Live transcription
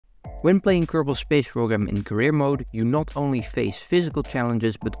When playing Kerbal Space Program in career mode, you not only face physical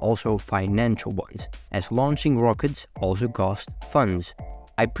challenges but also financial ones, as launching rockets also cost funds.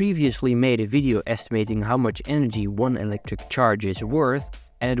 I previously made a video estimating how much energy one electric charge is worth,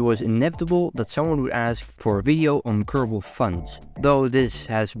 and it was inevitable that someone would ask for a video on Kerbal Funds, though this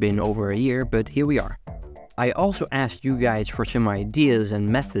has been over a year, but here we are. I also asked you guys for some ideas and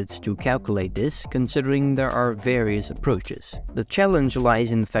methods to calculate this, considering there are various approaches. The challenge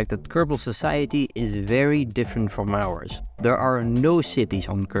lies in the fact that Kerbal society is very different from ours. There are no cities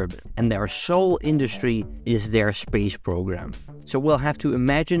on Kerbal, and their sole industry is their space program. So we'll have to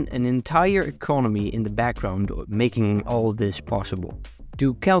imagine an entire economy in the background making all this possible.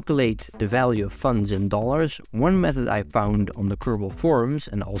 To calculate the value of funds in dollars, one method I found on the Kerbal forums,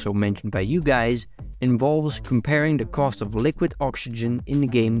 and also mentioned by you guys, involves comparing the cost of liquid oxygen in the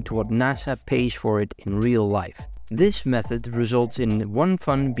game to what NASA pays for it in real life. This method results in one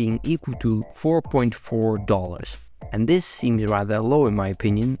fund being equal to $4.4. And this seems rather low in my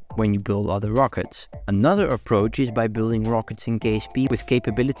opinion when you build other rockets. Another approach is by building rockets in KSP with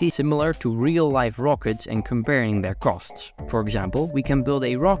capabilities similar to real-life rockets and comparing their costs. For example, we can build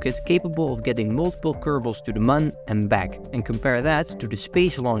a rocket capable of getting multiple Kerbals to the Moon and back, and compare that to the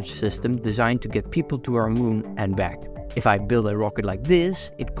space launch system designed to get people to our moon and back. If I build a rocket like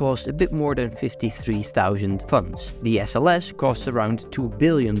this, it costs a bit more than 53,000 funds. The SLS costs around $2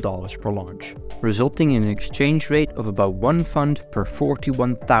 billion per launch, resulting in an exchange rate of about 1 fund per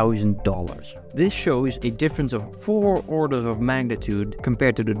 $41,000. This shows a difference of 4 orders of magnitude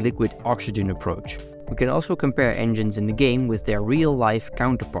compared to the liquid oxygen approach. We can also compare engines in the game with their real-life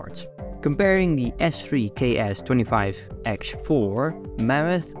counterparts. Comparing the S3KS25X4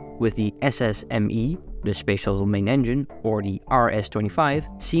 Mammoth with the SSME, the Space Shuttle main engine, or the RS-25,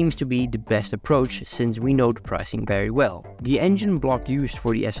 seems to be the best approach since we know the pricing very well. The engine block used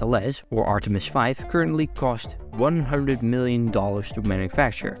for the SLS, or Artemis 5, currently costs $100 million to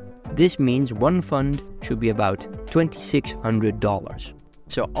manufacture. This means one fund should be about $2,600.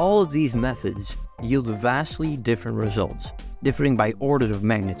 So all of these methods yield vastly different results, differing by orders of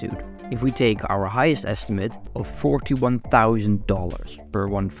magnitude. If we take our highest estimate of $41,000 per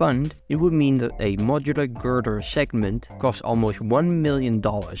one fund, it would mean that a modular girder segment costs almost $1 million,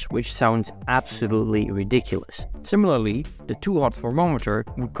 which sounds absolutely ridiculous. Similarly, the 2-hot thermometer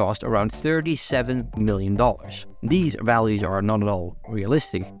would cost around $37 million. These values are not at all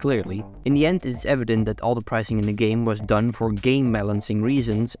realistic, clearly. In the end, it's evident that all the pricing in the game was done for game balancing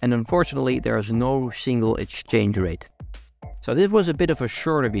reasons, and unfortunately there is no single exchange rate. So this was a bit of a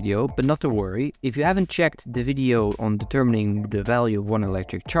shorter video, but not to worry. If you haven't checked the video on determining the value of one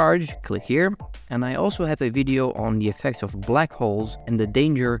electric charge, click here. And I also have a video on the effects of black holes and the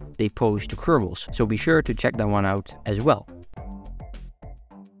danger they pose to Kerbals, so be sure to check that one out as well.